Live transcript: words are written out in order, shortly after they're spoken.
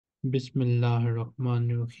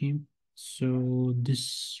Bismillahirrahmanirrahim. So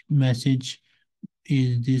this message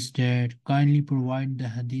is this that kindly provide the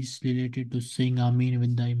hadith related to saying Ameen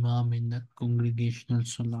with the Imam in the congregational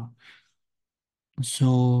Salah.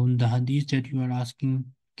 So the hadith that you are asking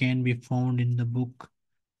can be found in the book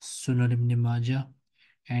Sunan ibn-e-majah,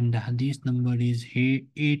 and the hadith number is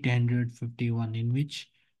 851, in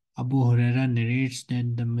which Abu Huraira narrates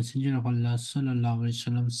that the Messenger of Allah sallallahu alaihi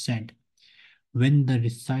wasallam said, when the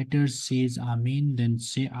reciter says Amin, then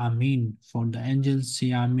say Amin. For the angels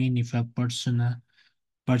say Amin if a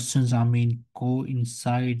person's Amin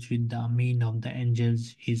coincides with the Amin of the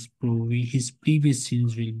angels, his previous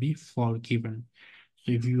sins will be forgiven.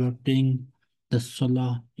 So if you are praying the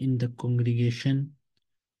Salah in the congregation,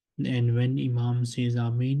 and when Imam says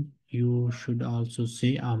Amin, you should also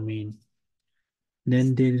say Amin.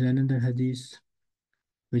 Then there is another hadith,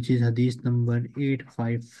 which is hadith number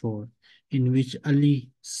 854, in which Ali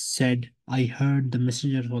said, I heard the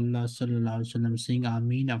Messenger of Allah sallallahu alaihi wasallam saying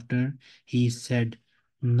Ameen after he said,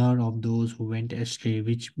 none of those who went astray,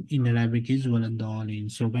 which in Arabic is Waladhalin.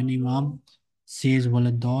 So when Imam says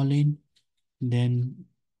Waladhalin, then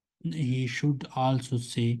he should also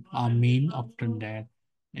say Ameen after that.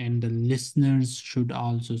 And the listeners should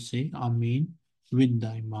also say Ameen with the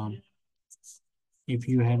Imam. If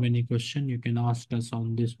you have any question, you can ask us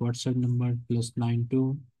on this WhatsApp number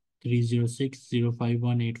 +92 306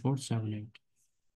 051 8478.